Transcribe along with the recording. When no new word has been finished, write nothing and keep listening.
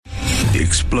the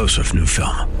explosive new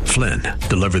film, Flynn,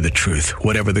 Deliver the Truth,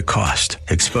 Whatever the Cost,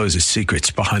 exposes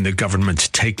secrets behind the government's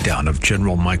takedown of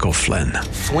General Michael Flynn.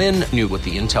 Flynn knew what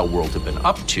the intel world had been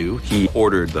up to. He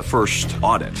ordered the first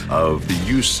audit of the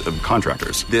use of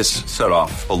contractors. This set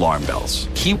off alarm bells.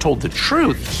 He told the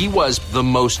truth. He was the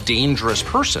most dangerous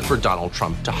person for Donald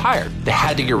Trump to hire. They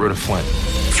had to get rid of Flynn.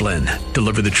 Flynn,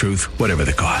 Deliver the Truth, Whatever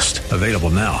the Cost. Available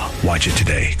now. Watch it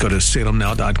today. Go to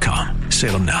salemnow.com.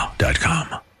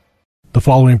 salemnow.com. The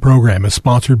following program is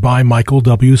sponsored by Michael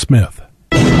W. Smith.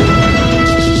 The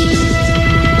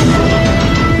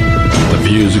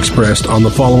views expressed on the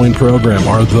following program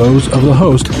are those of the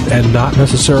host and not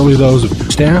necessarily those of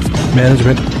staff,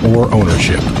 management, or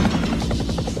ownership.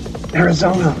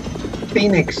 Arizona,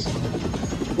 Phoenix.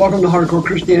 Welcome to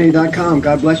HardcoreChristianity.com.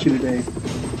 God bless you today.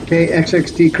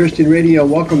 KXXT Christian Radio.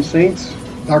 Welcome, Saints.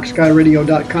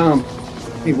 DarkSkyRadio.com.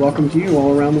 Hey, welcome to you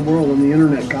all around the world on the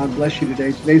internet. God bless you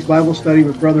today. Today's Bible study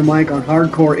with Brother Mike on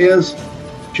Hardcore is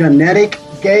Genetic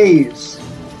Gaze.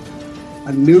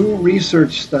 A new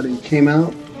research study came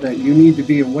out that you need to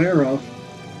be aware of,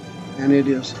 and it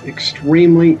is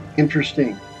extremely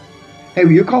interesting. Hey,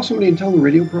 will you call somebody and tell the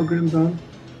radio program's on?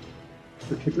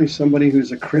 Particularly somebody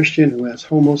who's a Christian who has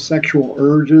homosexual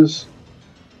urges,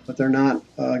 but they're not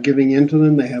giving in to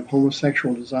them. They have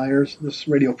homosexual desires. This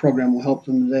radio program will help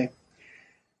them today.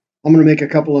 I'm going to make a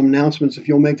couple of announcements if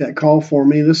you'll make that call for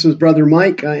me. This is Brother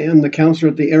Mike. I am the counselor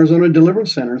at the Arizona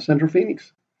Deliverance Center in Central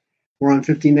Phoenix. We're on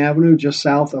 15th Avenue, just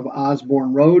south of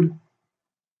Osborne Road,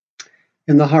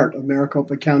 in the heart of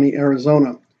Maricopa County,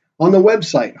 Arizona. On the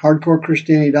website,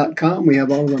 hardcorechristianity.com, we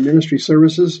have all of our ministry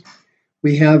services.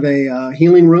 We have a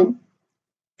healing room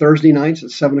Thursday nights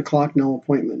at 7 o'clock, no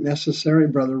appointment necessary.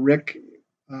 Brother Rick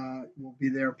will be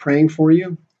there praying for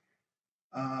you.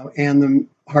 And the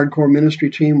Hardcore Ministry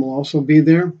team will also be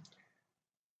there.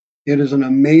 It is an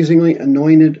amazingly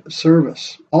anointed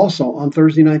service. Also, on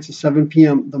Thursday nights at 7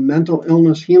 p.m., the Mental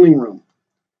Illness Healing Room.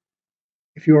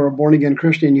 If you are a born-again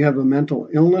Christian, you have a mental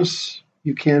illness,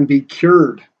 you can be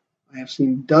cured. I have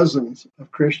seen dozens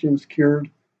of Christians cured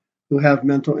who have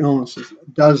mental illnesses,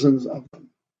 dozens of them.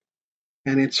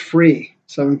 And it's free,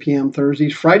 7 p.m.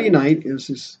 Thursdays. Friday night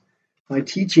is my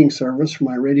teaching service for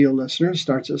my radio listeners.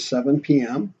 Starts at 7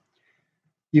 p.m.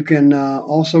 You can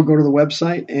also go to the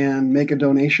website and make a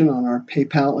donation on our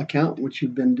PayPal account, which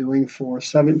you've been doing for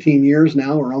 17 years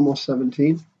now, or almost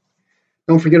 17.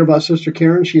 Don't forget about Sister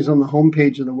Karen. She's on the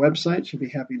homepage of the website. She'll be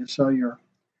happy to sell your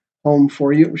home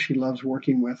for you. She loves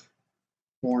working with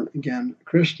born-again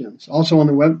Christians. Also on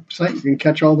the website, you can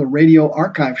catch all the radio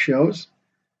archive shows.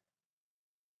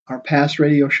 Our past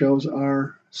radio shows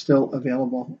are still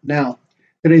available now.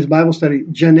 Today's Bible study,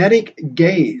 Genetic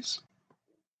Gaze.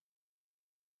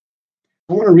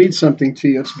 I want to read something to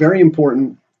you. It's very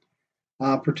important,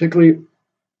 particularly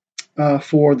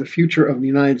for the future of the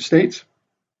United States,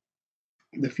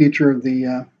 the future of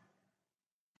the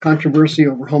controversy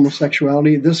over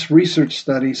homosexuality. This research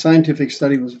study, scientific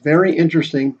study, was very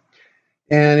interesting,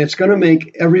 and it's going to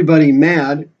make everybody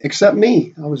mad except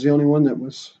me. I was the only one that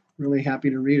was really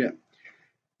happy to read it.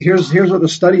 Here's what the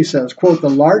study says. Quote, the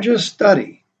largest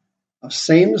study of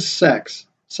same-sex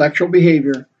sexual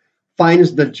behavior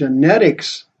finds the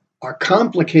genetics are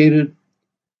complicated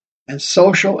and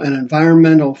social and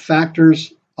environmental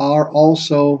factors are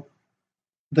also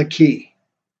the key.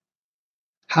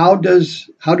 How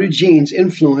do genes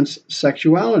influence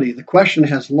sexuality? The question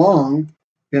has long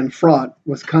been fraught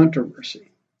with controversy.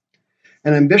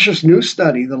 An ambitious new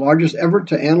study, the largest ever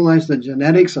to analyze the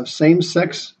genetics of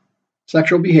same-sex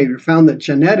sexual behavior, found that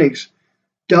genetics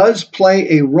does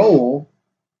play a role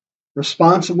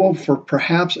responsible for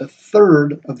perhaps a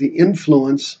third of the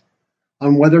influence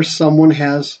on whether someone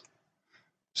has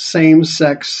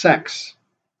same-sex sex.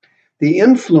 The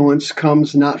influence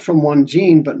comes not from one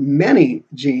gene, but many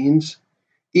genes,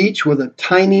 each with a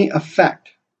tiny effect.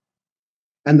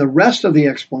 And the rest of the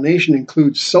explanation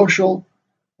includes social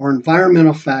or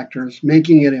environmental factors,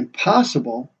 making it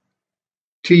impossible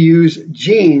to use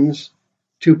genes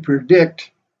to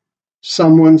predict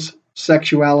someone's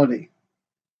sexuality.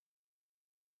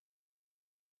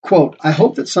 Quote, I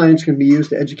hope that science can be used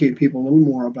to educate people a little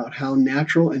more about how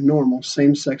natural and normal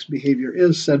same-sex behavior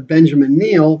is, said Benjamin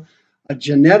Neal, a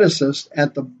geneticist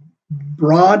at the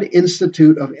Broad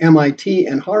Institute of MIT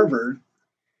and Harvard,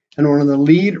 and one of the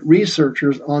lead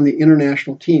researchers on the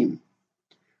international team.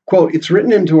 Quote, it's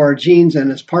written into our genes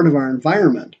and is part of our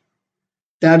environment.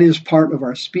 That is part of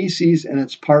our species and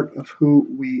it's part of who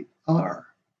we are.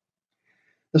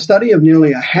 The study of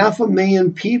nearly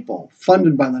 500,000 people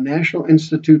funded by the National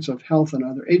Institutes of Health and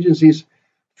other agencies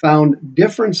found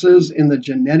differences in the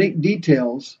genetic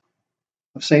details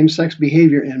of same-sex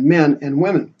behavior in men and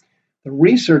women. The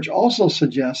research also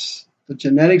suggests the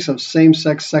genetics of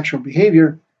same-sex sexual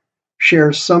behavior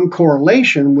shares some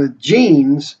correlation with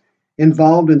genes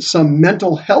involved in some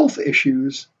mental health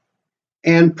issues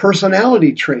and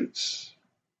personality traits,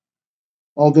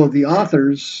 although the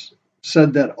authors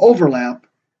said that overlap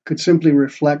could simply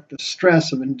reflect the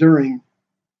stress of enduring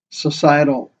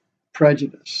societal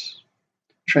prejudice.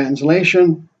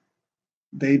 Translation,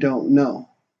 they don't know.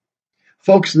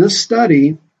 Folks, this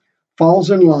study falls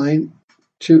in line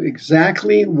to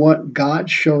exactly what God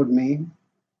showed me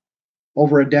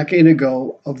over a decade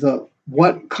ago of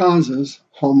what causes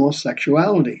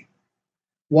homosexuality.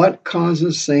 What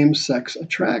causes same-sex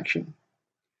attraction?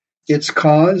 It's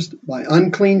caused by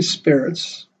unclean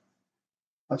spirits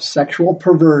of sexual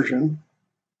perversion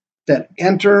that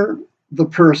enter the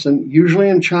person, usually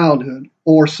in childhood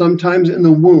or sometimes in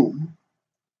the womb,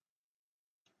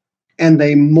 and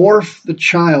they morph the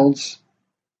child's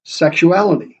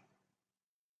sexuality.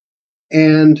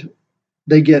 And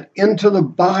they get into the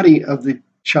body of the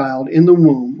child in the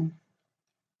womb,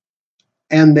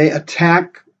 and they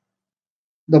attack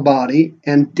the body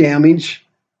and damage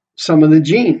some of the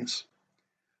genes,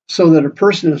 so that a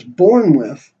person is born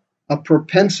with a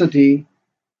propensity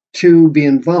to be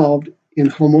involved in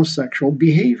homosexual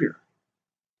behavior.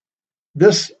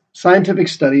 This scientific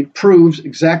study proves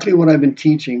exactly what I've been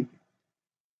teaching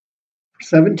for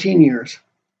 17 years.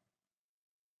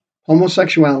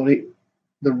 Homosexuality,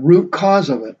 the root cause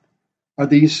of it, are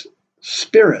these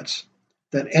spirits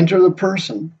that enter the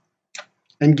person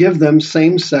and give them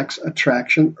same-sex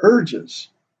attraction urges.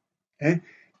 Okay?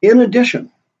 In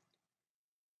addition,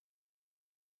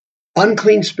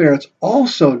 unclean spirits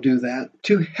also do that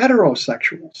to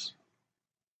heterosexuals.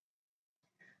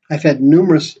 I've had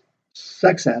numerous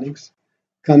sex addicts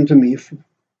come to me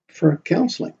for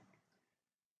counseling.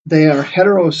 They are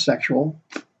heterosexual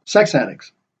sex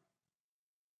addicts.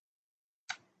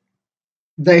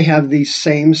 They have these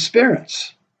same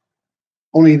spirits,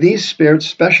 only these spirits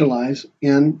specialize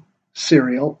in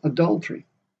serial adultery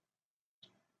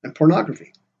and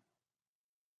pornography.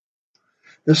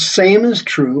 The same is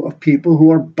true of people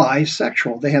who are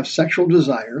bisexual. They have sexual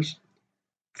desires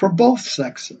for both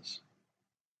sexes.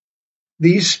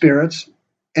 These spirits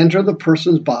enter the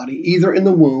person's body either in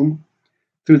the womb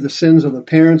through the sins of the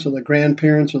parents or the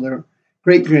grandparents or their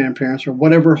great-grandparents or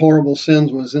whatever horrible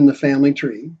sins was in the family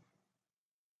tree.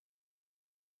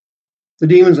 The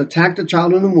demons attack the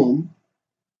child in the womb,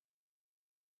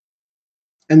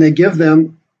 and they give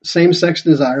them same-sex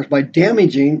desires by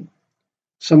damaging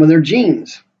some of their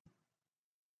genes.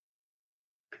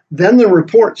 Then the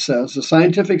report says, the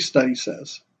scientific study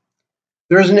says,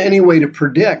 there isn't any way to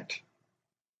predict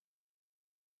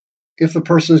if the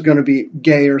person is going to be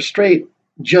gay or straight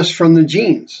just from the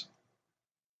genes.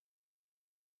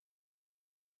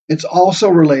 It's also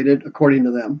related, according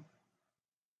to them,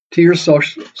 to your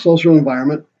social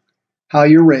environment, how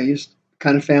you're raised,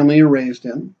 kind of family you're raised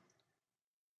in.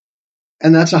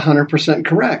 And that's 100%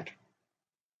 correct.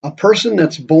 A person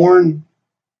that's born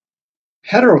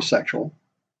heterosexual,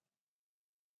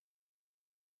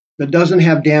 that doesn't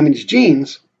have damaged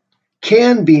genes,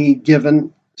 can be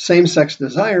given same-sex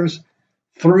desires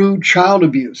through child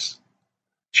abuse.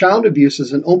 Child abuse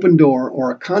is an open door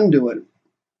or a conduit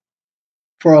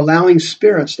for allowing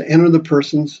spirits to enter the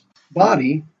person's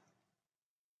body,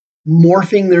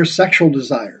 morphing their sexual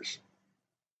desires.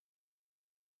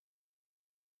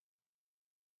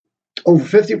 Over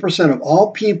 50% of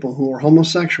all people who are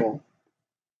homosexual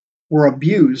were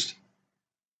abused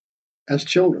as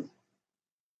children,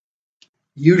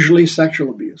 usually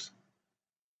sexual abuse.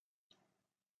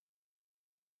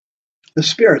 The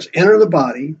spirits enter the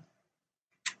body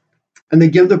and they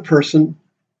give the person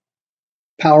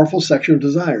powerful sexual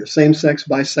desires, same-sex,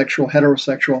 bisexual,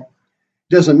 heterosexual,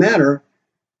 doesn't matter.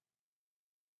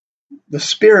 The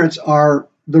spirits are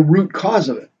the root cause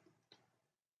of it.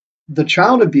 The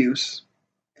child abuse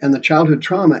and the childhood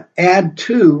trauma add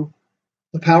to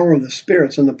the power of the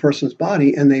spirits in the person's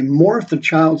body, and they morph the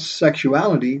child's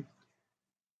sexuality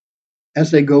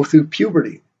as they go through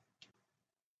puberty.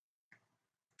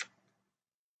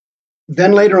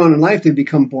 Then later on in life, they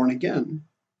become born again.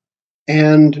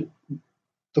 And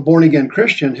the born-again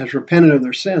Christian has repented of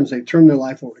their sins. They turn their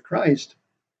life over to Christ.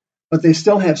 But they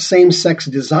still have same-sex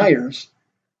desires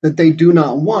that they do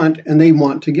not want and they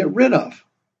want to get rid of,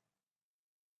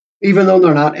 even though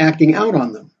they're not acting out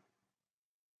on them.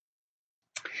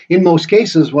 In most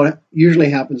cases, what usually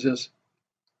happens is,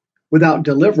 without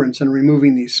deliverance and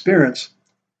removing these spirits,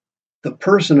 the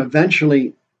person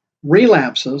eventually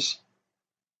relapses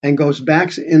and goes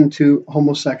back into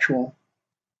homosexual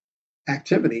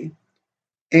activity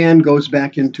and goes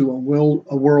back into a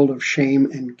world of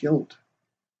shame and guilt.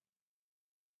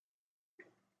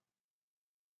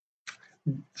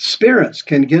 Spirits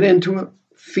can get into a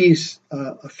fetus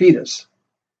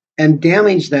and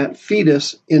damage that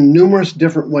fetus in numerous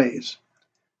different ways.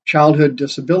 Childhood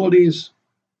disabilities,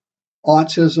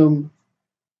 autism,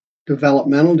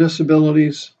 developmental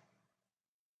disabilities,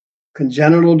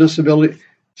 congenital disability.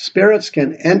 Spirits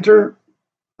can enter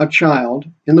a child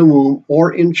in the womb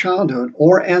or in childhood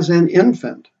or as an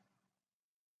infant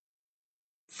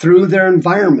through their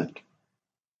environment.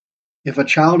 If a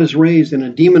child is raised in a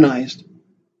demonized,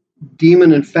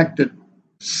 demon-infected,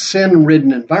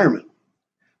 sin-ridden environment,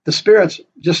 the spirits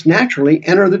just naturally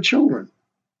enter the children.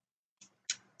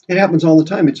 It happens all the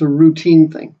time. It's a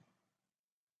routine thing.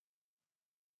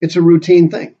 It's a routine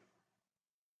thing.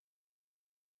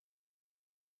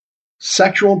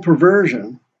 Sexual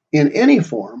perversion in any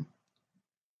form,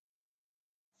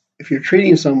 if you're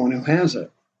treating someone who has it,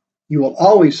 you will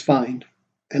always find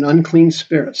an unclean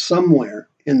spirit somewhere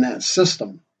in that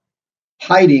system,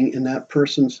 hiding in that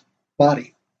person's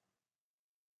body.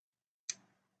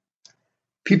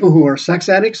 People who are sex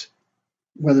addicts,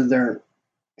 whether they're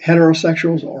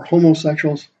heterosexuals or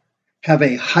homosexuals, have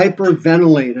a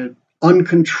hyperventilated,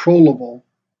 uncontrollable,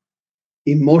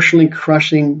 emotionally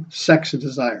crushing sex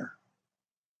desire.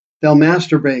 They'll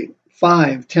masturbate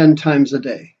 5-10 times a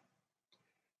day.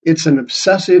 It's an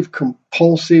obsessive,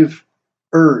 compulsive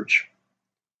urge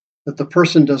that the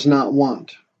person does not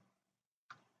want.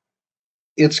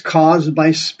 It's caused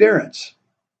by spirits.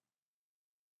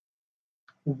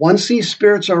 Once these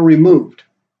spirits are removed,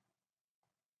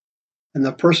 and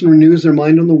the person renews their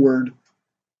mind on the Word,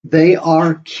 they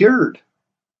are cured.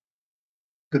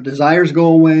 The desires go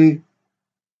away,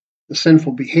 the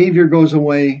sinful behavior goes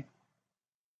away,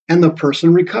 and the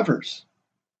person recovers.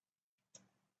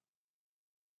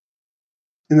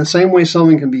 In the same way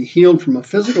someone can be healed from a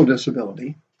physical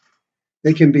disability,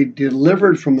 they can be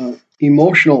delivered from an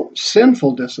emotional,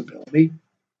 sinful disability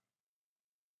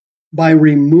by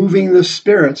removing the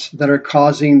spirits that are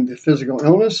causing the physical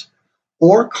illness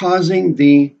or causing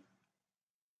the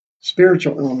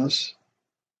spiritual illness,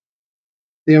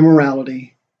 the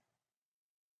immorality,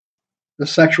 the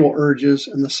sexual urges,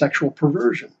 and the sexual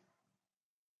perversion.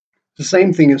 The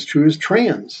same thing is true as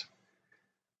trans.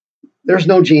 There's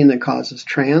no gene that causes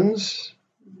trans.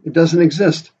 It doesn't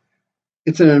exist.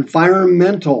 It's an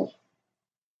environmental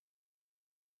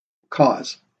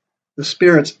cause. The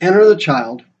spirits enter the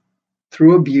child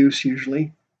through abuse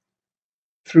usually,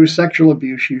 through sexual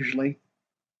abuse usually,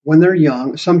 when they're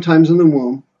young, sometimes in the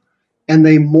womb, and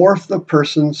they morph the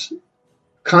person's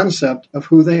concept of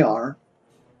who they are,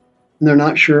 and they're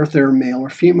not sure if they're male or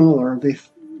female, or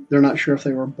they're not sure if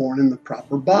they were born in the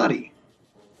proper body.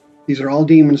 These are all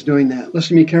demons doing that.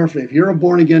 Listen to me carefully. If you're a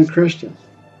born-again Christian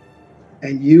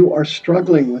and you are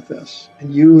struggling with this,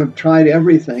 and you have tried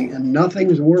everything and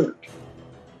nothing's worked,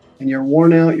 and you're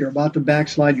worn out, you're about to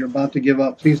backslide, you're about to give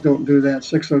up, please don't do that.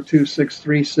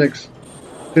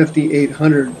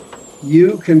 602-636-5800.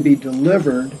 You can be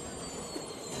delivered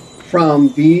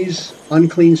from these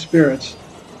unclean spirits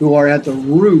who are at the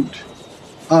root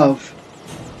of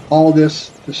all this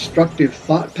destructive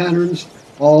thought patterns,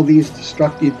 all these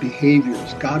destructive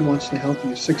behaviors. God wants to help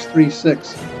you.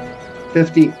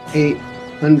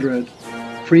 636-5800.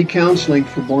 Free counseling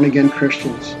for born-again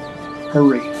Christians.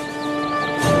 Hurry.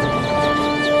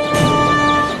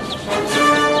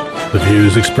 The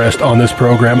views expressed on this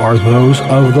program are those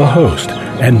of the host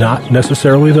and not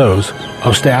necessarily those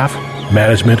of staff,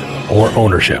 management, or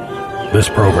ownership. This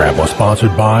program was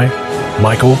sponsored by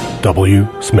Michael W.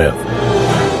 Smith.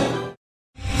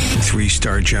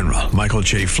 3-star General Michael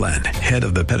J. Flynn, head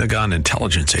of the Pentagon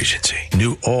Intelligence Agency,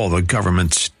 knew all the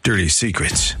government's dirty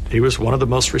secrets. He was one of the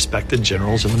most respected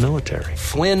generals in the military.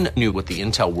 Flynn knew what the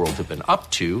intel world had been up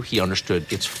to. He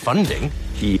understood its funding.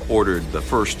 He ordered the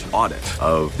first audit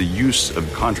of the use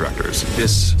of contractors.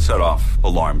 This set off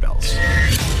alarm bells.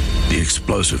 The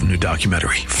explosive new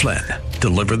documentary, Flynn,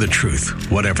 Deliver the Truth,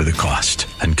 Whatever the Cost,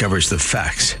 uncovers the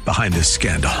facts behind this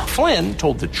scandal. Flynn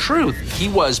told the truth. He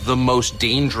was the most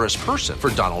dangerous person for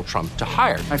Donald Trump to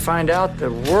hire. I find out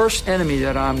the worst enemy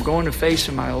that I'm going to face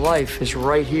in my life is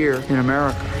right here in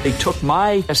America. They took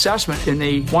my assessment and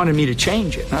they wanted me to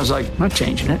change it. And I was like, I'm not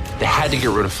changing it. They had to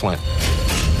get rid of Flynn.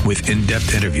 With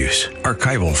in-depth interviews,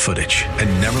 archival footage,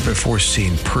 and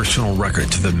never-before-seen personal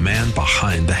records of the man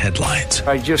behind the headlines.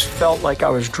 I just felt like I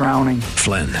was drowning.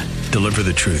 Flynn, Deliver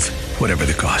the Truth, Whatever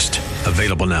the Cost.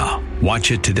 Available now.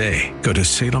 Watch it today. Go to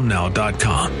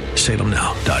salemnow.com.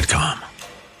 salemnow.com.